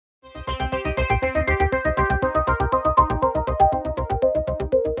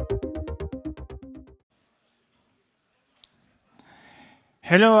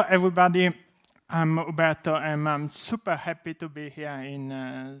Hello, everybody. I'm Uberto, and I'm super happy to be here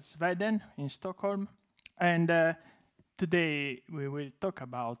in Sweden, in Stockholm. And today we will talk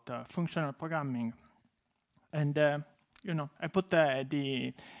about functional programming. And I put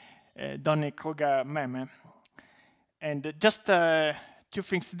the Donny Kruger meme. And just two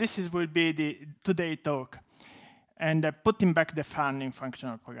things. Will be the today talk, and putting back the fun in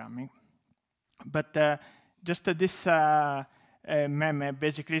functional programming. But just this. Meme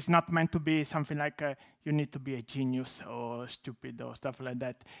basically is not meant to be something like you need to be a genius or stupid or stuff like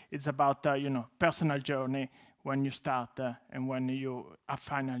that. It's about personal journey when you start and when you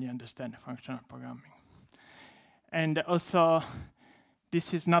finally understand functional programming. And also,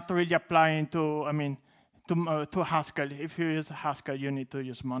 this is not really applying to Haskell. If you use Haskell, you need to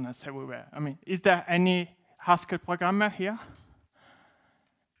use monads everywhere. Is there any Haskell programmer here?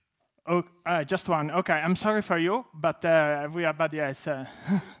 Oh, just one. Okay, I'm sorry for you, but everybody else. I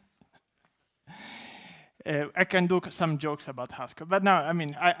can do some jokes about Haskell, but no,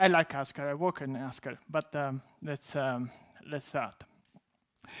 I like Haskell. I work in Haskell, but let's start.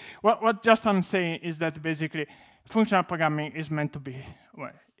 What just I'm saying is that basically functional programming is meant to be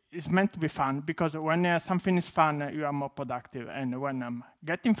fun, because when something is fun, you are more productive. And when I'm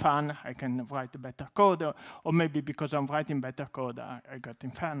getting fun, I can write better code, or maybe because I'm writing better code, I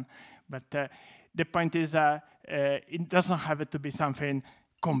getting fun. But the point is, it doesn't have to be something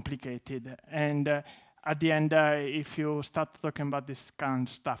complicated. And at the end, if you start talking about this kind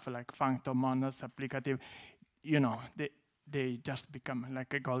of stuff like functor, monads, applicative, they just become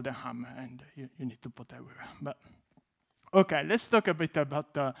like a golden hammer, and you need to put everywhere. But okay, let's talk a bit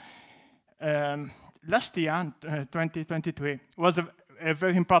about last year, 2023, was a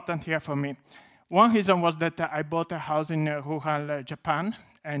very important year for me. One reason was that I bought a house in rural Japan,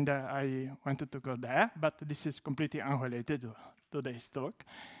 and I wanted to go there, but this is completely unrelated to today's talk.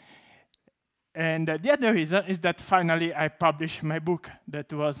 And the other reason is that finally I published my book.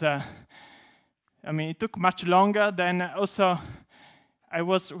 That was, it took much longer than also. I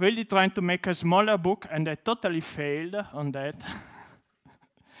was really trying to make a smaller book, and I totally failed on that.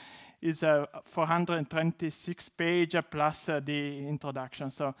 It's a 426 page plus the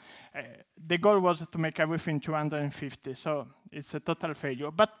introduction. So the goal was to make everything 250. So it's a total failure.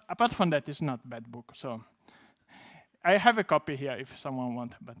 But apart from that, it's not a bad book. So I have a copy here if someone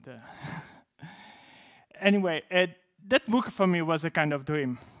wants. But anyway, that book for me was a kind of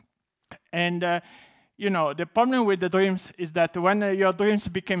dream. And the problem with the dreams is that when your dreams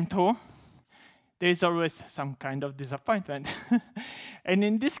became true, there is always some kind of disappointment. And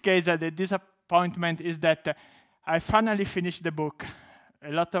in this case, the disappointment is that I finally finished the book,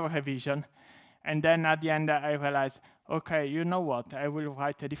 a lot of revision, and then at the end I realized, okay, you know what, I will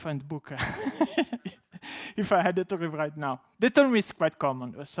write a different book if I had to rewrite now. The term is quite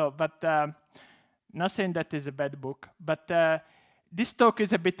common, but not saying that is a bad book, but this talk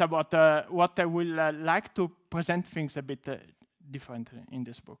is a bit about what I will like to present things a bit differently in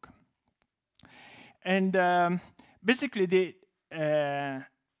this book. And basically, the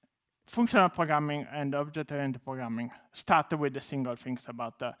functional programming and object-oriented programming start with the single things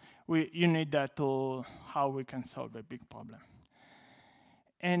about you need to how we can solve a big problem.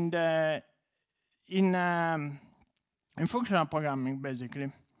 And in functional programming,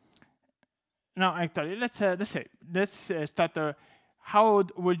 basically, no, actually, let's start. How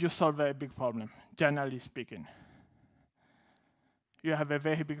would you solve a big problem, generally speaking? You have a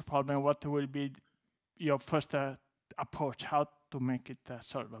very big problem. What will be your first approach? How to make it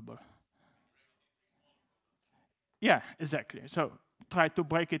solvable? Yeah, exactly. So try to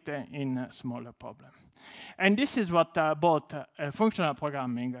break it in a smaller problem. And this is what both functional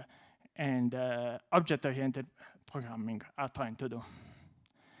programming and object-oriented programming are trying to do.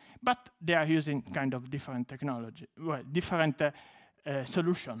 But they are using kind of different technology, different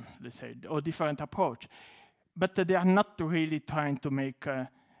solution, let's say, or different approach. But they are not really trying to make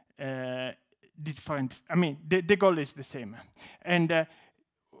different. The goal is the same. And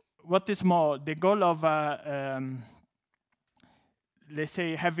what is more, the goal of, let's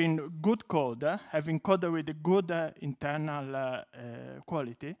say, having good code, having code with a good internal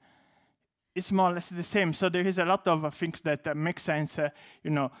quality, is more or less the same. So there is a lot of things that make sense,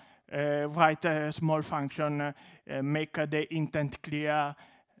 write a small function, make the intent clear,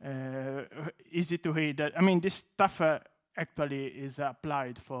 easy to read. This stuff actually is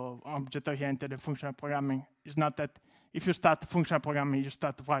applied for object-oriented and functional programming. It's not that if you start functional programming, you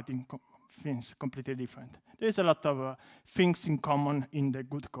start writing things completely different. There's a lot of things in common in the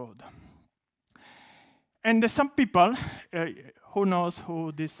good code. And some people, who knows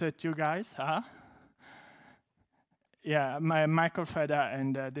who these two guys are? yeah, Michael Feder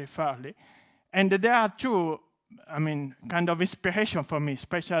and Dave Farley. And there are two, I mean, kind of inspiration for me,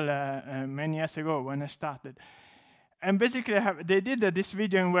 especially many years ago when I started. And basically, they did this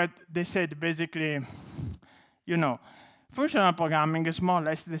video in where they said basically, you know, functional programming is more or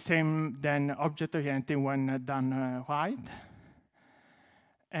less the same than object-oriented when done right.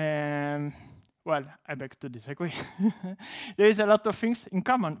 Well, I beg to disagree. There is a lot of things in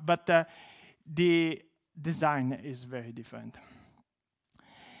common, but the design is very different.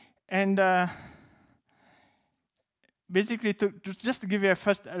 And basically, to just give you a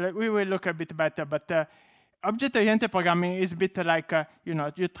first, we will look a bit better, but object-oriented programming is a bit like, you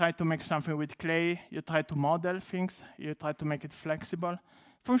know, you try to make something with clay, you try to model things, you try to make it flexible.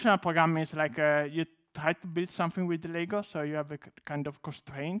 Functional programming is like you try to build something with Lego, so you have a kind of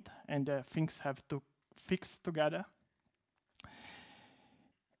constraint, and things have to fix together.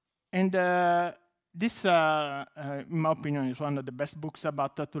 And this, in my opinion, is one of the best books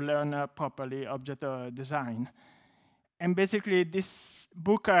about to learn properly object design. And basically, this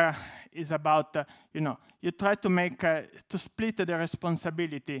book is about, you know, you try to make, to split the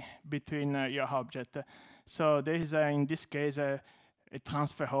responsibility between your object. So there is, in this case, a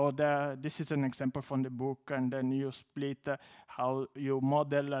transfer order. This is an example from the book, and then you split how you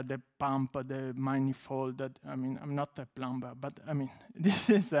model the pump, the manifold. I mean, I'm not a plumber, but I mean, this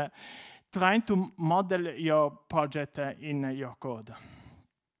is trying to model your project in your code.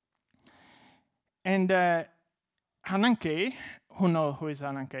 And Alan Kay, who knows who is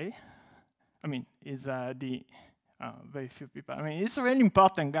Alan Kay? I mean, is the very few people. I mean, it's really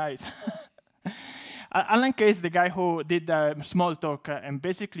important, guys. Alan Kay is the guy who did Smalltalk and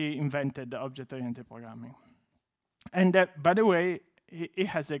basically invented the object-oriented programming. And by the way, he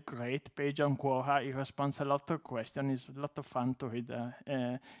has a great page on Quora. He responds a lot of questions. It's a lot of fun to read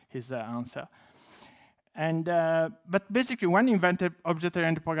his answer. And but basically, when he invented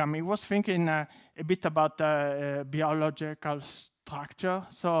object-oriented programming, he was thinking a bit about biological structure.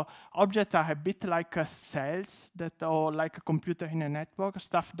 So objects are a bit like cells that are like a computer in a network,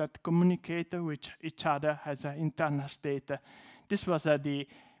 stuff that communicate with each other as an internal state. This was the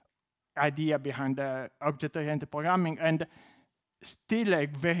idea behind object-oriented programming, and still a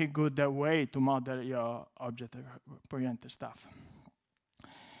very good way to model your object-oriented stuff.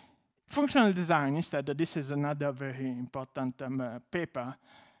 Functional design, instead, this is another very important paper,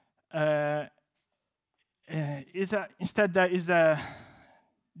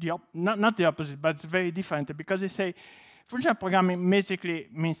 not the opposite, but it's very different, because they say functional programming basically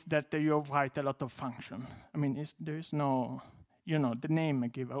means that you write a lot of function. I mean, there is no, you know, the name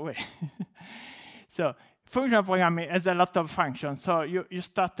give away. So functional programming has a lot of functions. So you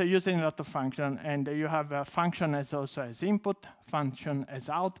start using a lot of function, and you have a function as also as input, function as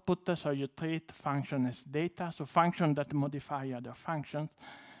output. So you treat function as data. So function that modify other functions.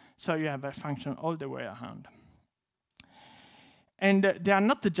 So you have a function all the way around. And they are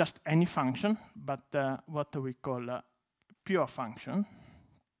not just any function, but what we call pure function.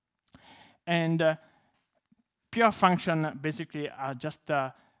 And pure function basically are just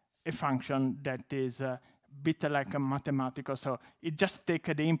a function that is a bit like a mathematical. So it just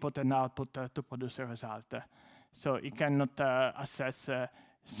takes the input and output to produce a result. So it cannot access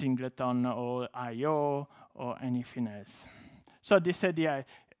singleton or IO or anything else. So this idea,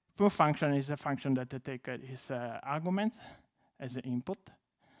 pure function is a function that takes its argument as an input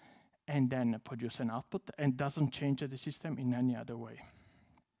and then produce an output and doesn't change the system in any other way.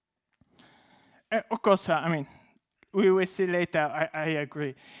 Of course, I mean, we will see later, I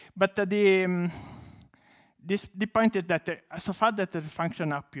agree. But the point is that so far that the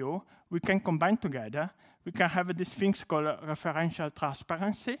functions are pure, we can combine together. We can have these things called referential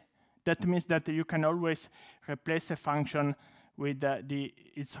transparency. That means that you can always replace a function with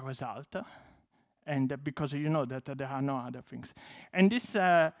its result. And because you know that there are no other things. And this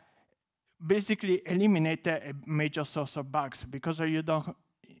basically eliminates a major source of bugs, because you don't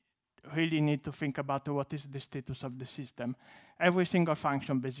really need to think about what is the status of the system. Every single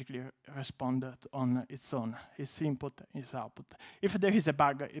function basically responds on its own, its input, its output. If there is a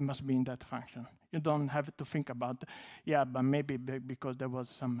bug, it must be in that function. You don't have to think about, yeah, but maybe because there was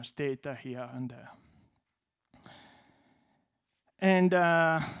some state here and there. And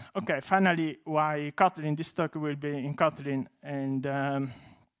okay, finally, why Kotlin? This talk will be in Kotlin, and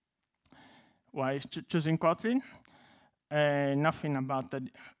why choosing Kotlin? Nothing about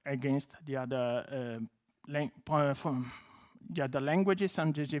against the other languages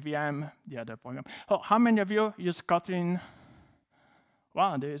on JVM, the other program. Oh, how many of you use Kotlin?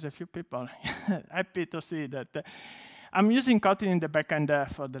 Wow, there is a few people. Happy to see that. I'm using Kotlin in the backend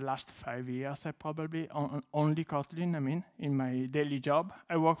for the last 5 years, probably only Kotlin, I mean, in my daily job.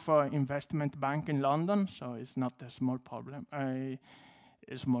 I work for an investment bank in London, so it's not a small problem, a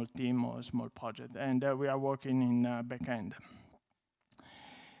small team or a small project. And we are working in backend.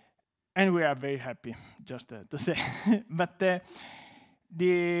 And we are very happy, just to say. But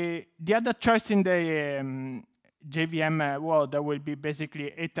the other choice in the JVM world will be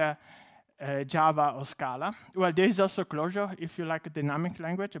basically either Java or Scala. Well, there is also Clojure if you like a dynamic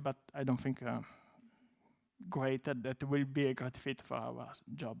language, but I don't think great that will be a great fit for our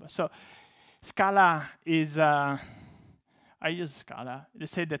job. So Scala is, I use Scala. They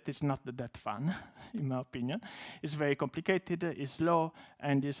say that it's not that fun, in my opinion. It's very complicated, it's slow,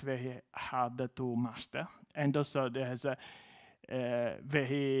 and it's very hard to master. And also there's a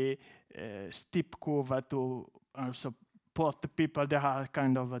very steep curve to also support people. There are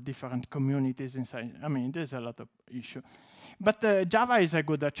kind of different communities inside. I mean, there's a lot of issue. But Java is a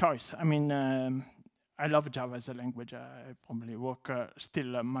good choice. I mean, I love Java as a language. I probably work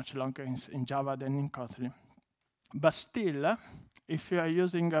still much longer in Java than in Kotlin. But still, if you are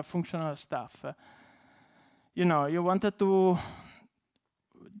using functional stuff, you know, you wanted to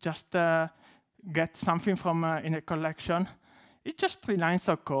just get something from in a collection. It's just 3 lines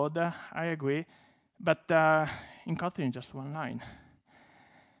of code, I agree. But in Kotlin, just 1 line.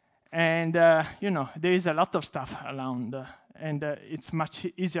 And you know, there is a lot of stuff around, and it's much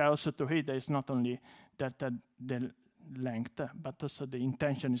easier also to read. It's not only that the length, but also the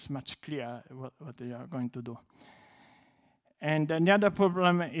intention is much clearer what you are going to do. And the other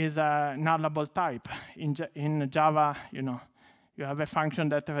problem is a nullable type. In Java, you know, you have a function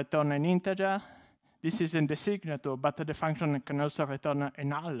that returns an integer. This is in the signature, but the function can also return a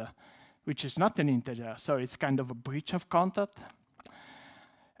null, which is not an integer, so it's kind of a breach of contact.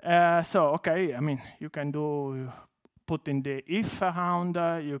 So, okay, I mean, you can put in the if around,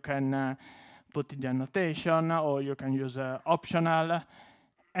 you can put in the annotation, or you can use optional.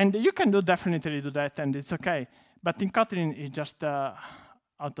 And you can definitely do that, and it's okay. But in Kotlin, it's just out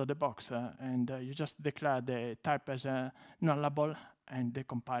of the box, and you just declare the type as a nullable, and the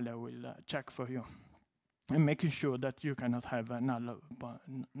compiler will check for you, and making sure that you cannot have a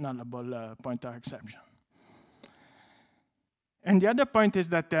nullable pointer exception. And the other point is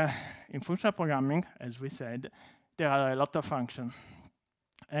that in functional programming, as we said, there are a lot of functions.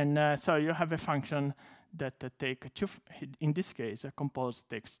 And so you have a function that take two, in this case, a compose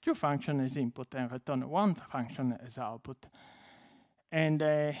takes 2 functions as input and return 1 function as output. And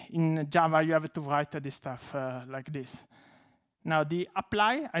in Java, you have to write this stuff like this. Now, the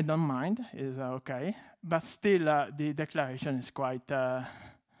apply, I don't mind, is okay, but still the declaration is quite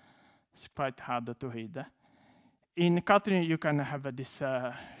hard to read. In Kotlin, you can have this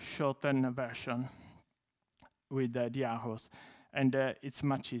shortened version with the arrows, and it's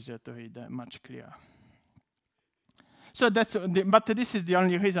much easier to read, much clearer. So that's, but this is the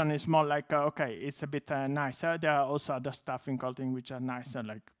only reason. It's more like, okay, it's a bit nicer. There are also other stuff in Kotlin which are nicer,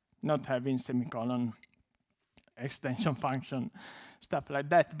 like not having semicolon, extension function, stuff like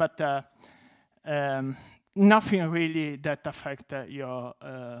that. But nothing really that affect your,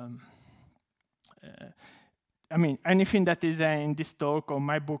 I mean, anything that is in this talk or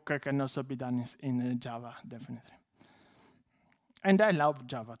my book can also be done in Java, definitely. And I love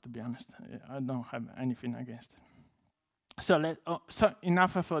Java, to be honest. I don't have anything against it. So, so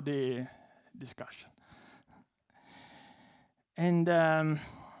enough for the discussion. And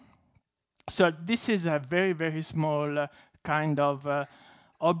so this is a very, very small kind of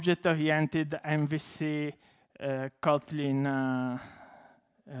object-oriented MVC Kotlin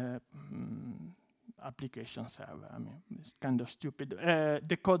application server. I mean, it's kind of stupid.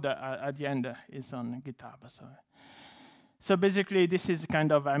 The code at the end is on GitHub. So basically, this is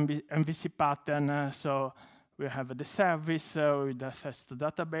kind of MVC pattern. So we have the service with access to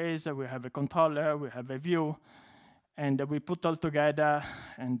database. We have a controller. We have a view. And we put all together.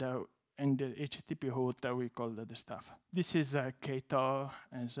 And the HTTP route, we call the stuff. This is Ktor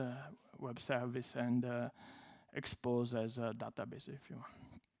as a web service and Expose as a database, if you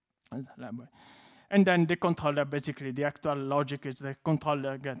want, as a library. And then the controller, basically, the actual logic is the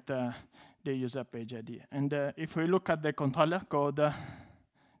controller get the user page ID. And if we look at the controller code,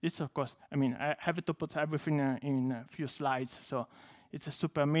 this, of course, I mean, I have to put everything in a few slides, so it's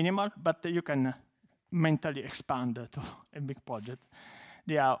super minimal, but you can mentally expand to a big project.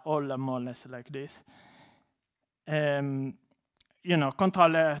 They are all more or less like this. You know,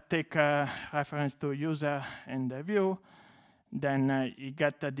 controller take reference to user and view. Then you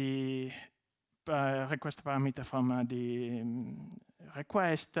get the request parameter from the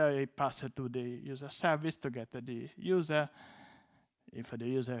request, it passes to the user service to get the user. If the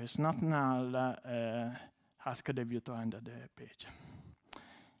user is not null, ask the view to render the page.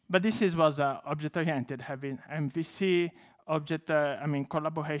 But this was object-oriented, having MVC,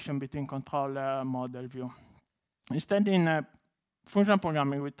 collaboration between controller, model, view. Instead, in functional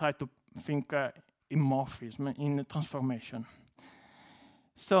programming, we try to think in morphism, in transformation.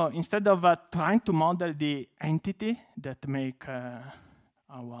 So instead of trying to model the entity that make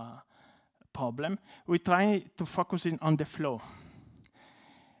our problem, we try to focus on the flow.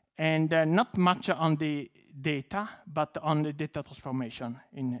 And not much on the data, but on the data transformation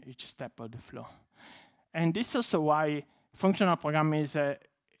in each step of the flow. And this is also why functional programming is a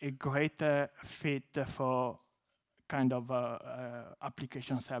great fit for kind of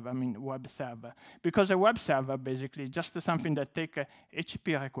application server, web server. Because a web server basically just something that take a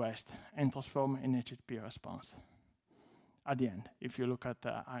HTTP request and transform in HTTP response at the end, if you look at,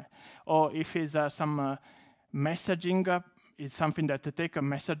 or if it's some messaging, it's something that take a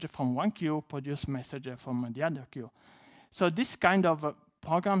message from one queue, produce message from the other queue. So this kind of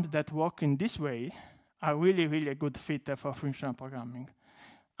programs that work in this way are really, really a good fit for functional programming.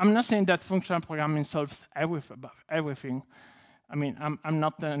 I'm not saying that functional programming solves everything. I'm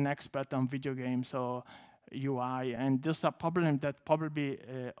not an expert on video games or UI, and those are problems that probably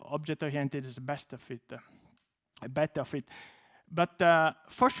object-oriented is a better fit. But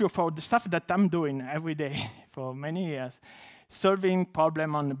for sure, for the stuff that I'm doing every day for many years, solving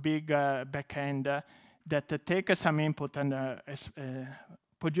problem on a big backend that take some input and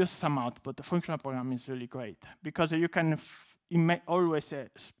produce some output, the functional programming is really great because you can always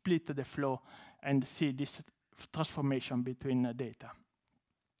split the flow and see this transformation between data.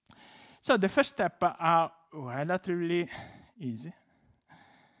 So the first step are relatively easy.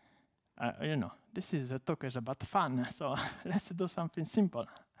 This is a talk is about fun, so let's do something simple,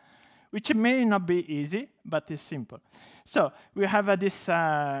 which may not be easy, but it's simple. So we have this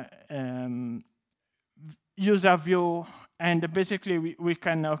user view, and basically we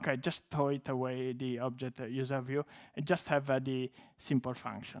can just throw it away, the object user view, and just have the simple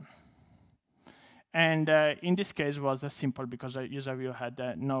function. And in this case was simple because the user view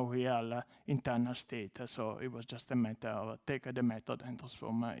had no real internal state, so it was just a matter of take the method and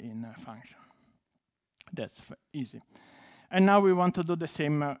transform in a function. That's easy. And now we want to do the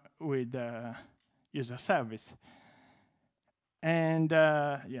same with user service. And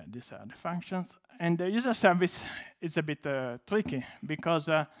yeah, these are the functions. And the user service is a bit tricky because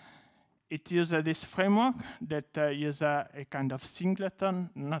it uses this framework that uses a kind of singleton,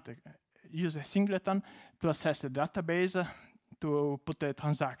 use a singleton to access the database to put a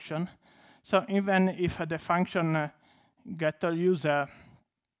transaction. So even if the function getter user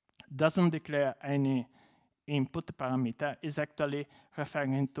doesn't declare any input parameter, is actually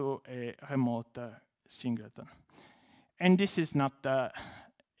referring to a remote singleton. And this is not a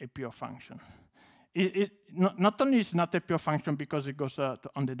pure function. Not only is not a pure function because it goes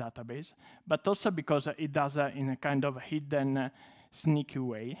on the database, but also because it does in a kind of hidden, sneaky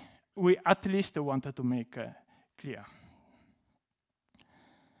way. We at least wanted to make clear.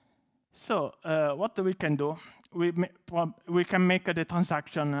 So what we can do, we can make the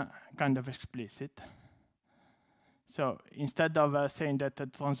transaction kind of explicit. So instead of saying that the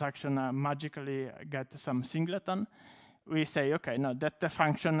transaction magically gets some singleton, we say, okay, no, that the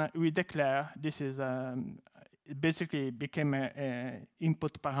function we declare, this is it basically became an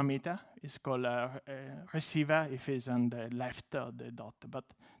input parameter. It's called a receiver if it's on the left of the dot, but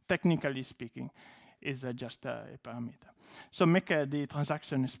technically speaking, is just a parameter. So make the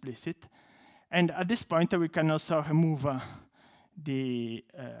transaction explicit. And at this point, we can also remove the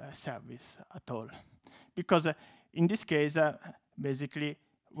service at all. Because in this case, basically,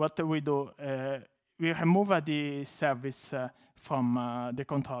 what we do, we remove the service from the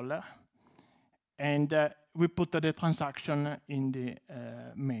controller, and we put the transaction in the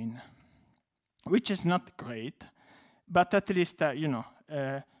main, which is not great, but at least,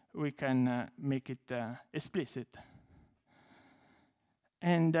 we can make it explicit.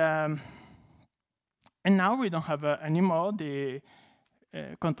 And now we don't have anymore the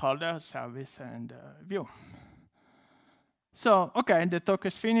controller, service, and view. So, okay, the talk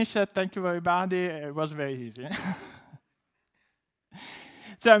is finished. Thank you, everybody. It was very easy.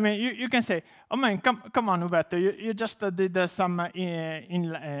 So, I mean, you can say, oh man, come on, Uberto, you just did some,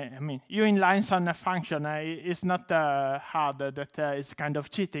 you inline some function. It's not hard, that is kind of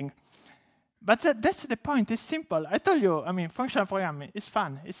cheating. But that's the point, it's simple. I told you, functional programming is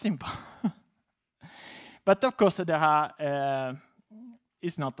fun, it's simple. But of course, there are,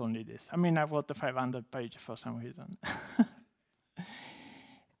 it's not only this. I wrote a 500 page for some reason.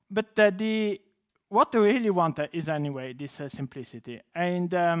 But what we really want is anyway this simplicity. And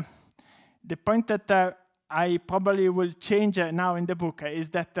the point that I probably will change now in the book is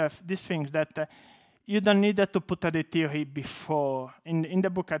that these things that you don't need to put the theory before. In the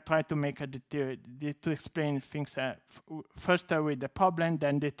book, I try to make the theory, to explain things first with the problem,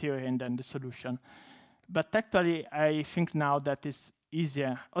 then the theory, and then the solution. But actually, I think now that is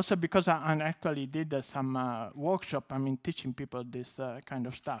easier. Also because I actually did some workshop, I mean, teaching people this kind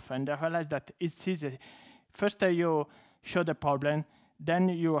of stuff. And I realized that it's easy. First, you show the problem, then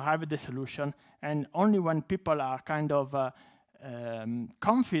you have the solution. And only when people are kind of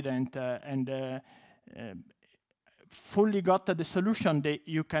confident and fully got the solution,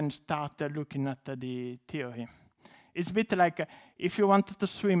 you can start looking at the theory. It's a bit like if you wanted to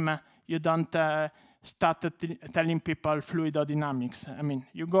swim, you don't start telling people fluidodynamics. I mean,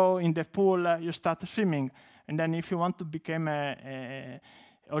 you go in the pool, you start swimming, and then if you want to become an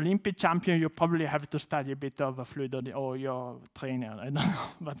Olympic champion, you probably have to study a bit of fluidodynamics, or your trainer, I don't know,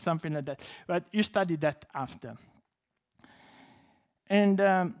 but something like that. But you study that after.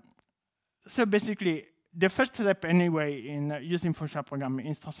 And so basically, the first step anyway in using functional programming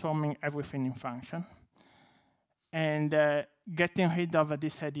is transforming everything in function and getting rid of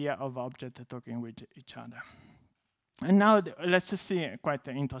this idea of objects talking with each other. And now let's see quite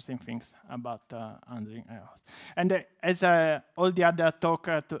interesting things about handling errors. And as all the other talk,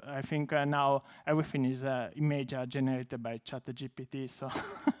 I think now everything is image generated by ChatGPT, so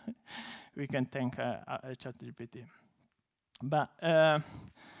we can thank ChatGPT. But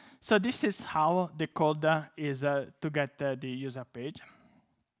so this is how the code is to get the user page.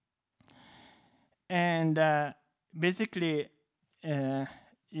 And basically,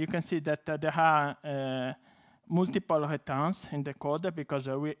 you can see that there are multiple returns in the code because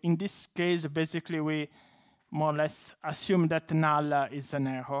in this case, basically, we more or less assume that null is an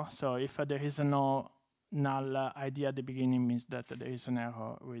error. So if there is no null ID at the beginning, means that there is an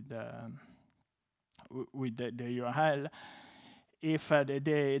error with the URL. If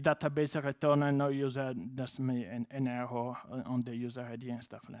the database return no user, that's an error on the user ID and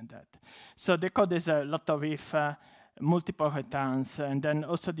stuff like that. So the code is a lot of if, multiple returns, and then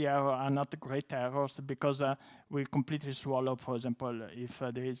also the errors are not great errors because we completely swallow, for example, if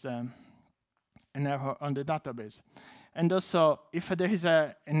there is an error on the database. And also, if there is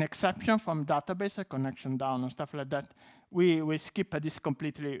an exception from database, a connection down and stuff like that, we skip this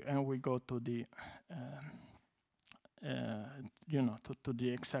completely and we go to the to the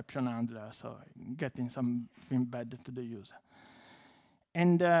exception handler, so getting something bad to the user.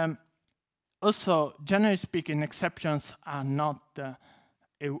 And also, generally speaking, exceptions are not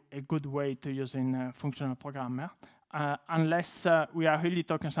a good way to use in functional programmer, unless we are really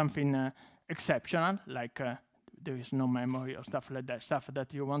talking something exceptional, like there is no memory or stuff like that, stuff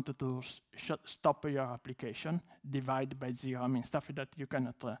that you wanted to stop your application, divide by 0, I mean, stuff that you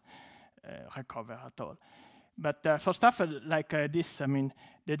cannot recover at all. But for stuff like this, I mean,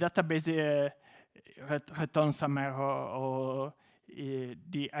 the database returns some error, or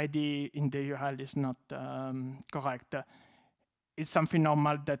the ID in the URL is not correct. It's something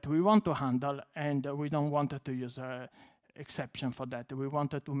normal that we want to handle, and we don't want to use an exception for that. We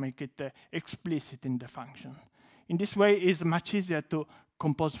wanted to make it explicit in the function. In this way, it's much easier to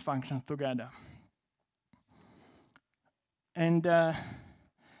compose functions together. And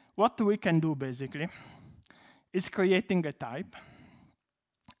what we can do, basically, is creating a type,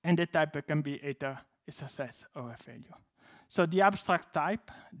 and the type can be either a success or a failure. So the abstract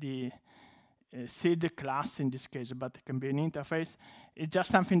type, the seed class in this case, but it can be an interface, is just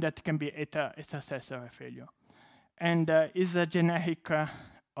something that can be either a success or a failure. And is a generic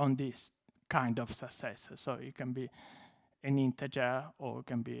on this kind of success. So it can be an integer, or it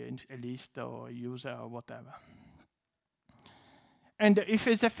can be a list, or a user, or whatever. And if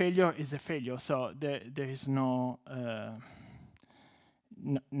it's a failure, it's a failure. So there is no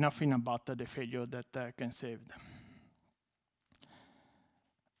nothing about the failure that can save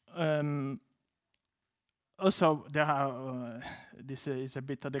them. Also, there are, this is a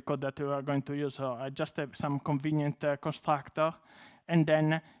bit of the code that we are going to use. So I just have some convenient constructor, and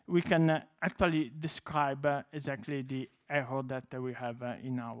then we can actually describe exactly the error that we have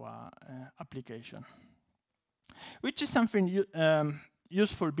in our application. Which is something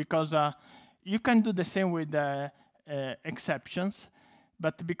useful because you can do the same with exceptions,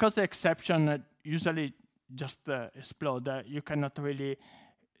 but because the exception usually just explode, you cannot really,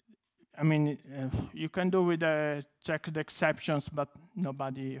 I mean, you can do with check the exceptions, but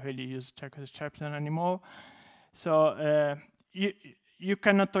nobody really uses check the exception anymore. So you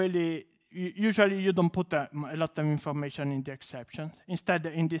cannot really usually you don't put a lot of information in the exceptions. Instead,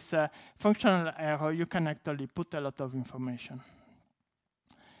 in this functional error, you can actually put a lot of information.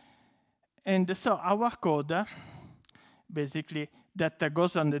 And so our code, basically, that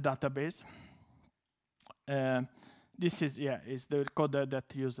goes on the database. This is the code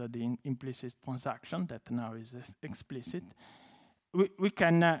that uses the implicit transaction that now is explicit. We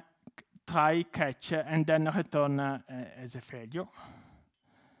can try, catch, and then return as a failure.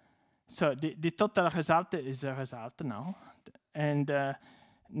 So the total result is a result now, and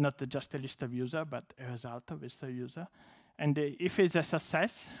not just a list of user, but a result of list of user. And if it's a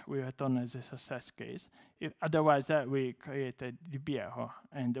success, we return as a success case. Otherwise, we create a DB error,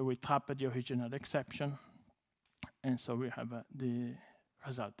 and we trap the original exception. And so we have the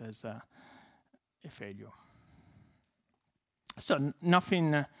result as a failure. So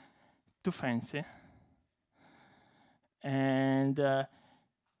nothing too fancy. And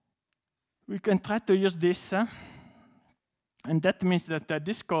we can try to use this. And that means that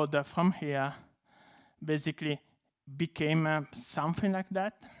this code from here basically became something like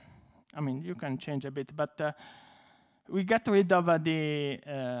that. I mean, you can change a bit, but we get rid of the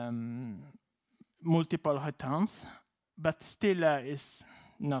multiple returns, but still is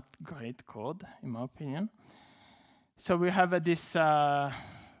not great code, in my opinion. So we have this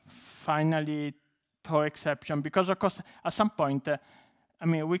finally throw exception, because of course, at some point, I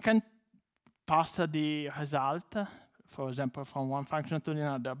mean, we can pass the result, for example, from one function to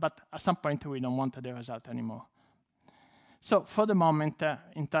another, but at some point, we don't want the result anymore. So for the moment,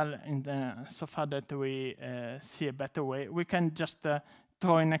 so far that we see a better way, we can just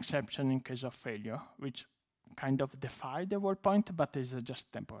throw an exception in case of failure, which kind of defies the whole point, but is just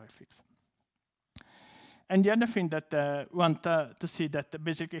a temporary fix. And the other thing that we want to see that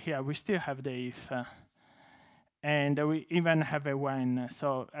basically here we still have the if, and we even have a when.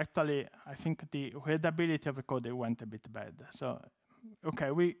 So actually, I think the readability of the code went a bit bad. So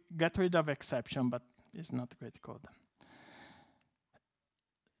okay, we get rid of exception, but it's not great code.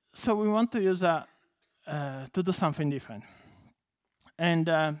 So we want to use to do something different. And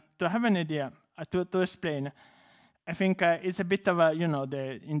to have an idea, to explain, I think it's a bit of a,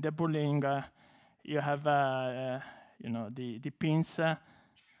 in the bullying, you have, the pins,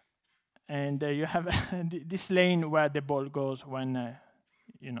 and you have this lane where the ball goes when,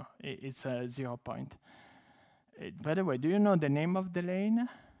 it's a 0 point. By the way, do you know the name of the lane?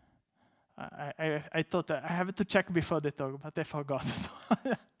 I thought I have to check before the talk, but I forgot.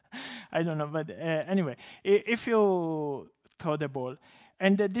 I don't know, but anyway, if you throw the ball,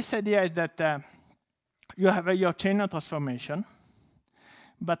 and this idea is that you have your chain of transformation,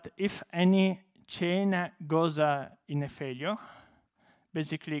 but if any chain goes in a failure,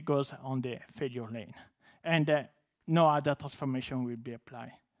 basically goes on the failure lane, and no other transformation will be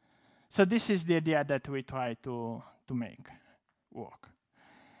applied. So this is the idea that we try to make work.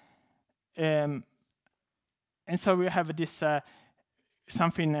 And so we have this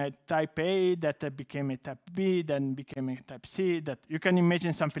something type A that became a type B, then became a type C. That you can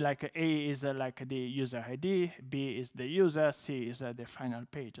imagine something like A is like the user ID, B is the user, C is the final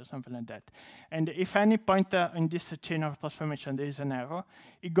page, or something like that. And if any point in this chain of transformation there is an error,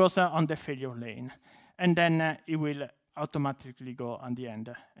 it goes on the failure lane, and then it will automatically go on the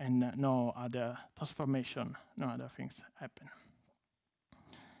end, and no other transformation, no other things happen.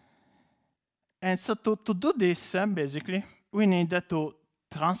 And so to do this, basically, we need to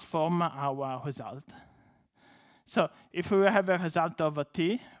transform our result. So if we have a result of a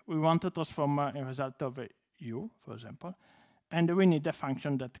t, we want to transform a result of a u, for example, and we need a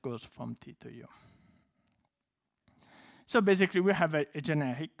function that goes from t to u. So basically, we have a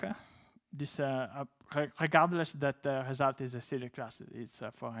generic. This regardless that the result is a silly class, it's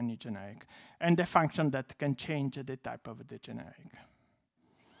for any generic, and a function that can change the type of the generic.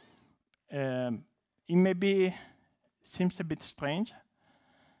 It maybe seems a bit strange,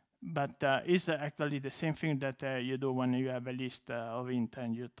 but it's actually the same thing that you do when you have a list of int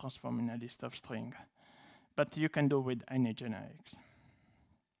and you transform in a list of string. But you can do with any generics.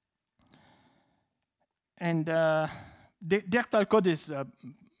 And the actual code is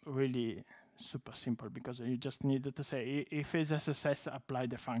really super simple, because you just need to say, if it's a success, apply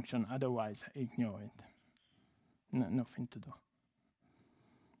the function, otherwise ignore it. Nothing to do.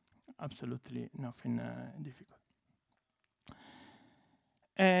 Absolutely nothing difficult.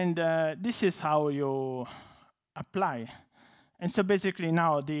 And this is how you apply. And so basically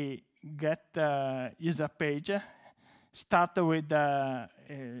now the get user page start with a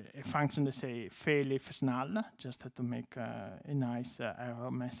function that say fail if null, just to make a nice error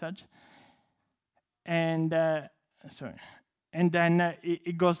message. And sorry, and then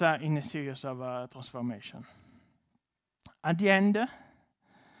it goes in a series of transformation. At the end,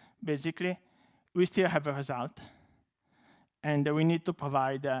 basically, we still have a result, and we need to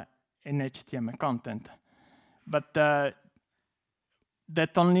provide an HTML content. But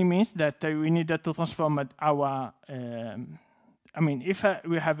that only means that we need to transform our, I mean, if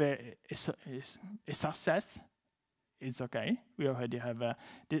we have a success, it's okay. We already have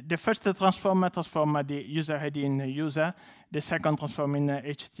the first transform the user ID in the user, the second transform in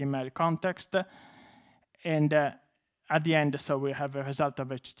HTML context, and at the end, so we have a result of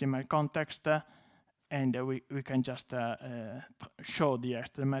HTML context, and we can just show the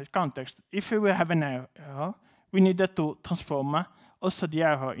HTML context. If we have an error, we need to transform also the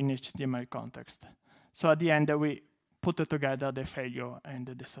error in HTML context. So at the end, we put together the failure and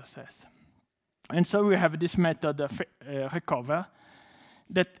the success. And so we have this method recover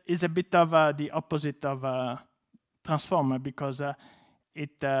that is a bit of the opposite of transformer, because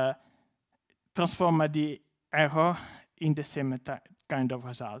it transforms the error in the same kind of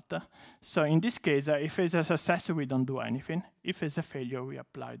result. So in this case, if it's a success, we don't do anything. If it's a failure, we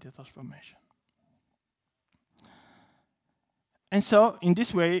apply the transformation. And so in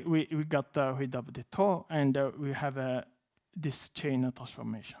this way, we got rid of the throw, and we have this chain of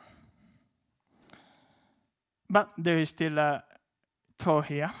transformation. But there is still a throw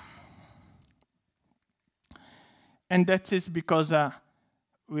here. And that is because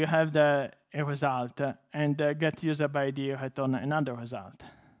we have a result, and get user by ID return another result.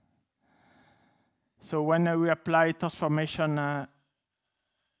 So when we apply transformation a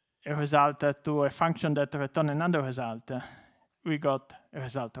result to a function that returns another result, we got a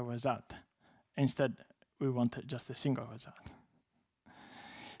result of result. Instead, we want just a single result.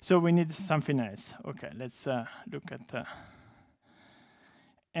 So we need something else. Okay, let's look at.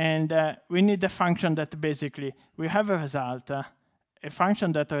 And we need a function that basically, we have a result, a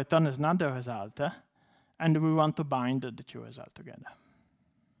function that returns another result, and we want to bind the two results together.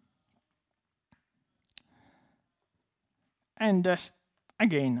 And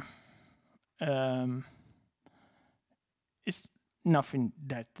again, it's nothing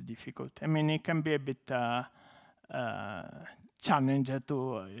that difficult. I mean, it can be a bit challenging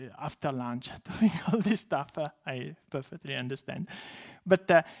to, after lunch, to think all this stuff. I perfectly understand.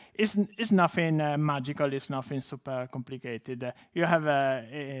 But it's nothing magical, it's nothing super complicated. You have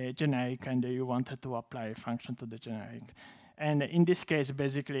a generic, and you wanted to apply a function to the generic. And in this case,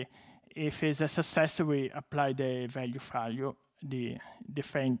 basically, if it's a success, we apply the value, the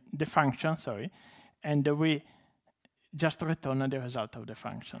function, sorry, and we just return the result of the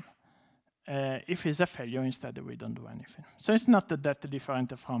function. If it's a failure, instead, we don't do anything. So it's not that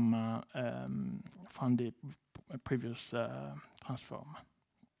different from the previous transform.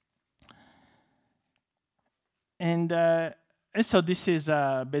 And so this is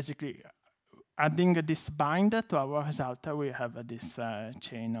basically adding this bind to our result. We have this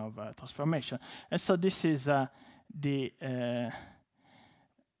chain of transformation. And so this is the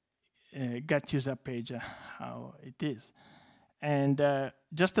get user page, how it is. And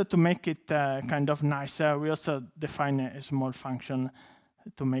just to make it kind of nicer, we also define a small function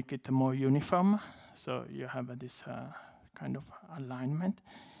to make it more uniform. So you have this kind of alignment.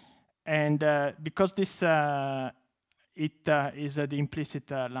 And because this is the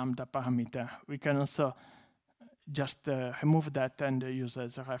implicit lambda parameter, we can also just remove that and use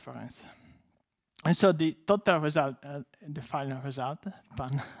as a reference. And so the total result, the final result,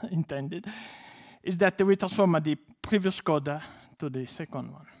 pun intended, is that we transform the previous code to the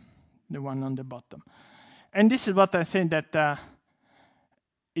second one, the one on the bottom. And this is what I'm saying, that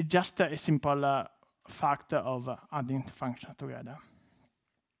it's just a simple fact of adding functions together.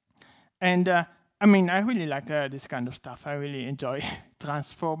 And I mean, I really like this kind of stuff. I really enjoy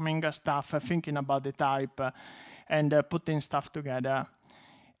transforming stuff, thinking about the type, and putting stuff together.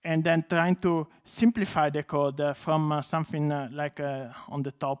 And then trying to simplify the code from something like on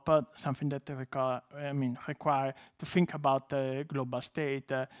the top, something that require to think about the global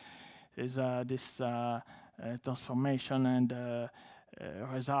state, is this transformation and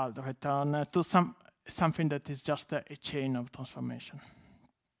result return, to something that is just a chain of transformation.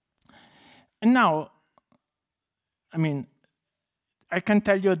 And now, I mean, I can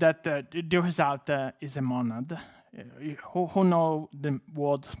tell you that the result is a monad. Who know the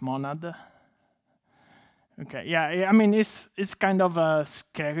word monad? Okay, yeah, I mean, it's kind of a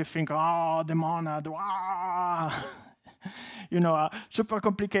scary thing. Oh, the monad, wow. You know, super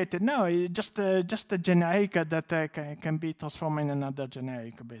complicated. No, it's just a generic that can be transformed in another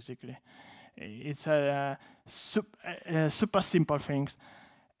generic, basically. It's super simple things.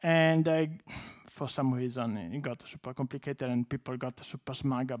 And for some reason, it got super complicated, and people got super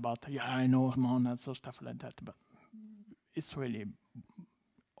smug about, yeah, I know monads or stuff like that, but it's really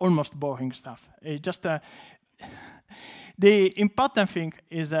almost boring stuff. It just the important thing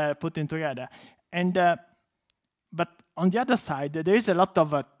is putting together. And but on the other side, there is a lot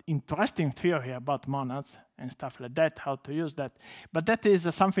of interesting theory about monads and stuff like that, how to use that. But that is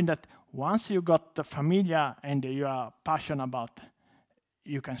something that once you got familiar and you are passionate about,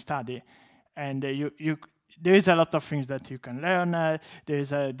 you can study. And there is a lot of things that you can learn. There is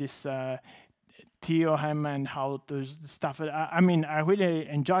this theorem and how to stuff. I mean, I really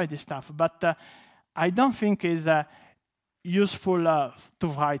enjoy this stuff, but I don't think it's useful to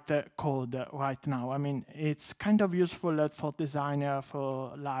write code right now. I mean, it's kind of useful for designer,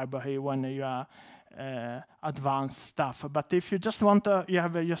 for library when you are advanced stuff. But if you just want you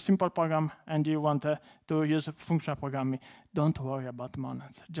have your simple program and you want to use functional programming, don't worry about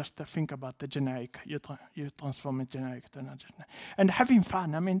monads. Just think about the generic. You transform it generic to another generic. And having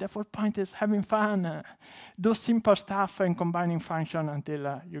fun. I mean, the whole point is having fun. Do simple stuff and combining function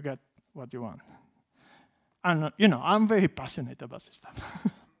until you get what you want. And I'm very passionate about this stuff.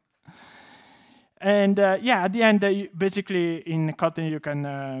 And yeah, at the end, basically in Kotlin you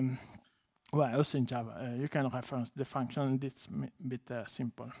can, well, also in Java, you can reference the function. It's a bit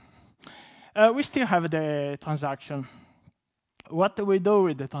simple. We still have the transaction. What do we do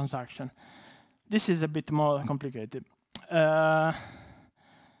with the transaction? This is a bit more complicated. And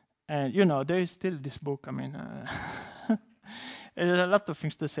there is still this book. I mean, there's a lot of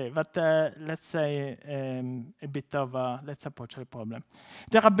things to say, but let's say a bit of let's approach the problem.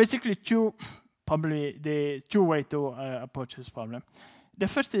 There are basically probably the two ways to approach this problem. The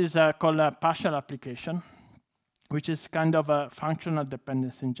first is called a partial application, which is kind of a functional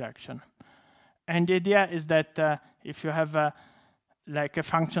dependency injection. And the idea is that if you have like a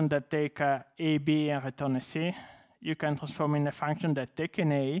function that takes a, b, and return a c, you can transform in a function that takes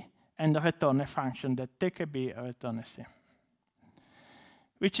an a and return a function that takes a b and return a c.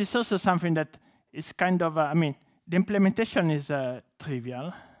 Which is also something that is kind of, I mean, the implementation is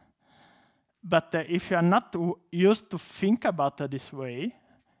trivial. But if you are not used to think about it this way,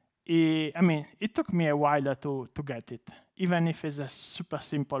 I mean, it took me a while to get it, even if it's a super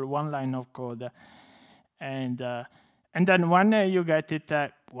simple one line of code. And then when you get it,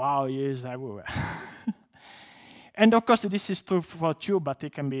 wow, it is everywhere. And of course, this is true for two, but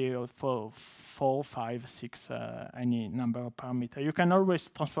it can be for 4, 5, 6, any number of parameters. You can always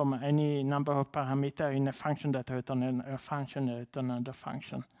transform any number of parameters in a function that returns a function, return another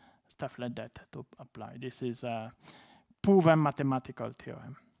function, stuff like that to apply. This is a proven mathematical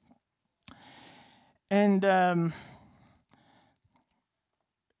theorem. And I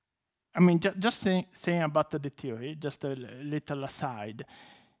mean, just saying about the theory, just a little aside.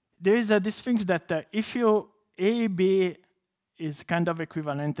 There is this thing that if you A, B is kind of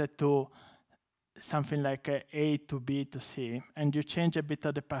equivalent to something like A to B to C, and you change a bit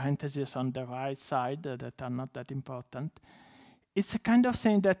of the parentheses on the right side that are not that important, it's kind of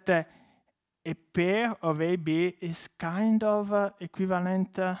saying that a pair of A, B is kind of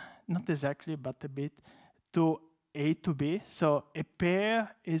equivalent, not exactly, but a bit, to A to B. So a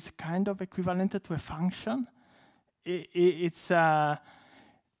pair is kind of equivalent to a function. There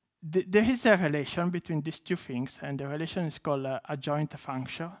is a relation between these two things, and the relation is called a joint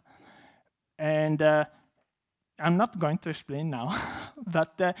function. And I'm not going to explain now,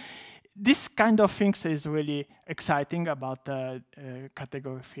 but this kind of things is really exciting about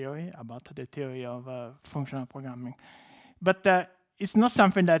category theory, about the theory of functional programming. But it's not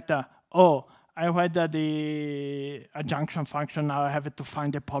something that, oh, I read the adjunction function, now I have to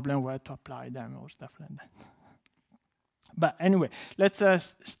find a problem where to apply them or stuff like that. But anyway, let's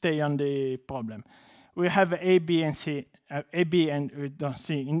stay on the problem. We have A, B, and C. A, B, and we don't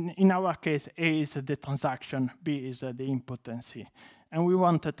see. In our case, A is the transaction, B is the input, and C. And we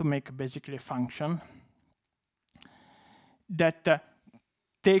wanted to make basically a function that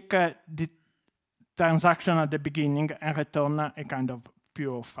take the transaction at the beginning and return a kind of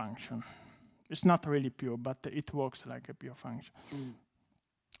pure function. It's not really pure, but it works like a pure function.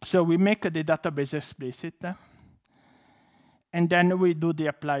 So we make the database explicit. And then we do the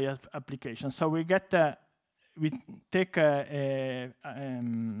apply application. So we get we take a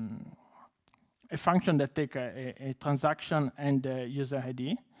function that takes a transaction and a user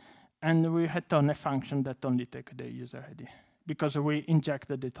ID, and we return a function that only takes the user ID because we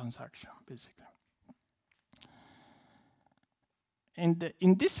injected the transaction basically. And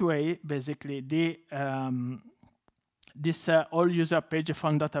in this way, basically, this all user page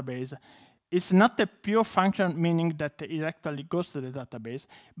from database it's not a pure function, meaning that it actually goes to the database,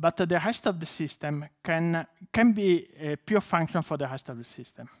 but the rest of the system can be a pure function for the rest of the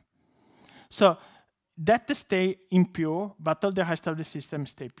system. So that stay impure, but all the rest of the system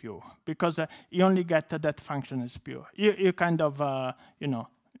stay pure, because you only get that function as pure. You kind of,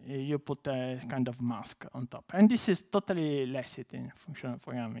 you put a kind of mask on top. And this is totally illicit in functional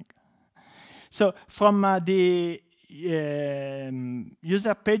programming. So from the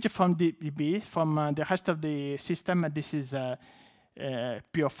user page from DB, from the rest of the system, this is a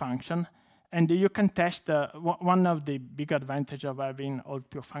pure function. And you can test, one of the big advantages of having all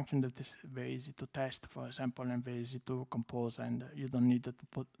pure function that is very easy to test, for example, and very easy to compose, and you don't need to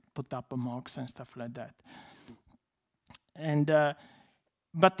put up mocks and stuff like that. And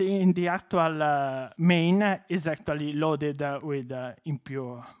but in the actual main is actually loaded with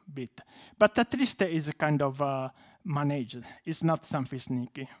impure bit. But at least it is kind of managed. It's not something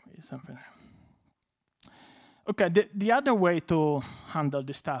sneaky. It's something. Okay, the other way to handle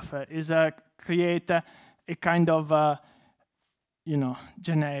this stuff is create a kind of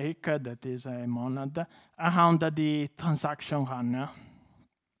generic that is a monad around the transaction runner.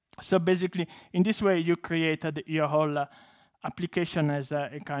 So basically, in this way, you created your whole application as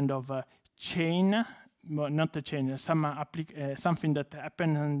a kind of chain, well, not a chain, something that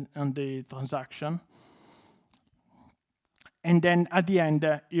happened on the transaction. And then at the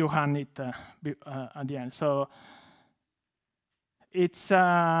end, you run it at the end. So it's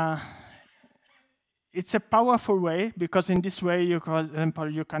a powerful way, because in this way, for example,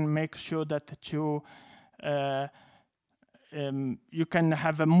 you can make sure that you can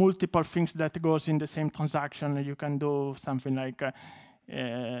have multiple things that goes in the same transaction. You can do something like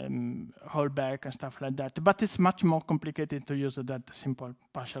rollback and stuff like that. But it's much more complicated to use that simple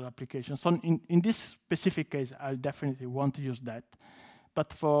partial application. So in this specific case, I definitely want to use that.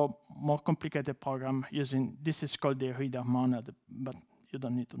 But for more complicated program, using this is called the reader monad, but you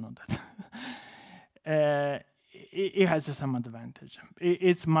don't need to know that. It has some advantage.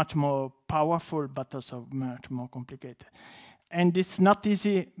 It's much more powerful, but also much more complicated. And it's not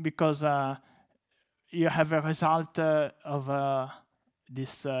easy because you have a result of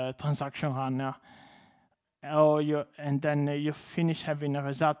this transaction runner, and then you finish having a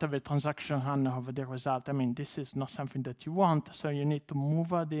result of a transaction runner of the result. I mean, this is not something that you want, so you need to move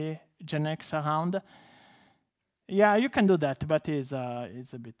the GenX around. Yeah, you can do that, but it's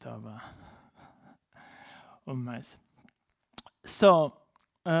a bit of a mess. So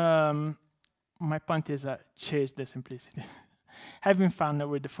my point is chase the simplicity, having fun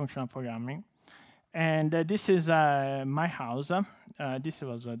with the functional programming. And this is my house. This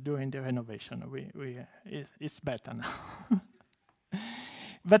was during the renovation. It's better now.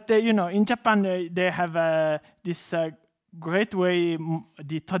 But in Japan, they have this great way.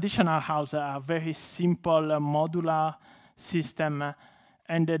 The traditional houses are very simple, modular system,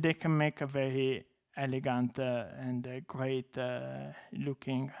 and they can make a very elegant and great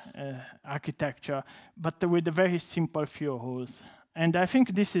looking architecture, but with a very simple few rules. And I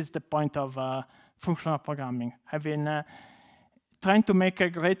think this is the point of functional programming, trying to make a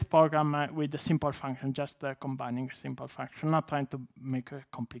great program with a simple function, just combining a simple function, not trying to make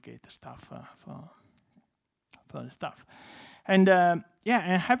complicated stuff for the stuff. And yeah,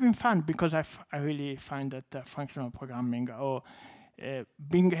 and having fun, because I really find that functional programming, or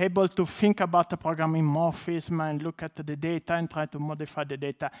being able to think about the programming morphism and look at the data and try to modify the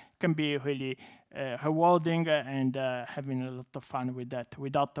data can be really rewarding, and having a lot of fun with that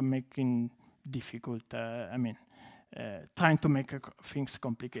without making difficult, trying to make things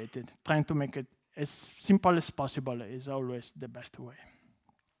complicated. Trying to make it as simple as possible is always the best way.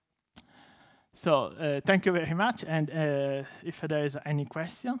 So thank you very much, and if there is any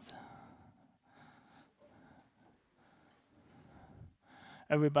questions.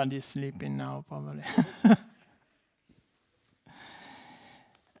 Everybody's sleeping now, probably.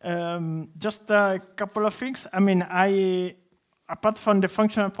 Just a couple of things. I mean, apart from the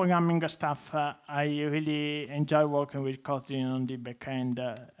functional programming stuff, I really enjoy working with Kotlin on the backend,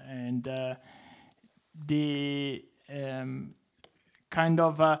 and the kind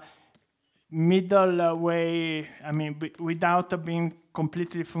of middle way, I mean, without being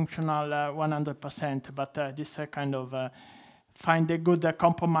completely functional 100%, but this kind of find a good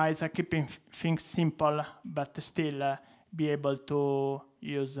compromise, keeping things simple, but still be able to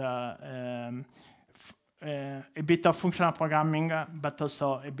use a bit of functional programming, but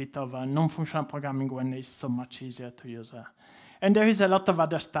also a bit of non-functional programming when it's so much easier to use. And there is a lot of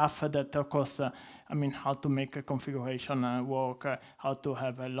other stuff that, of course, I mean, how to make a configuration work, how to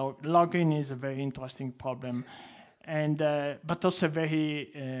have a login is a very interesting problem. and but also a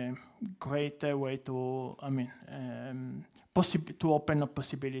very great way to, to open up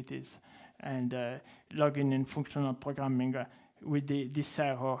possibilities. And logging in functional programming with this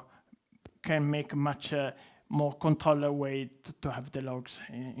error can make much more controller way to have the logs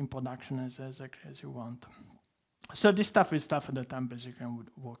in production as you want. So this stuff is stuff that I'm basically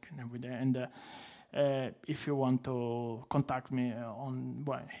working every day. And if you want to contact me on,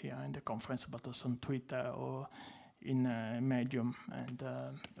 well, here in the conference, but also on Twitter or in Medium. And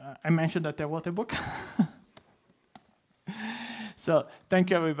I mentioned that I wrote a book. So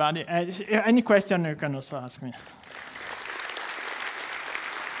thank you, everybody. Any question, you can also ask me.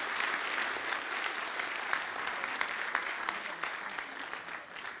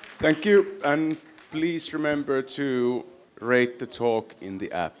 Thank you, and please remember to rate the talk in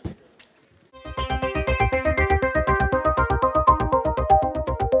the app.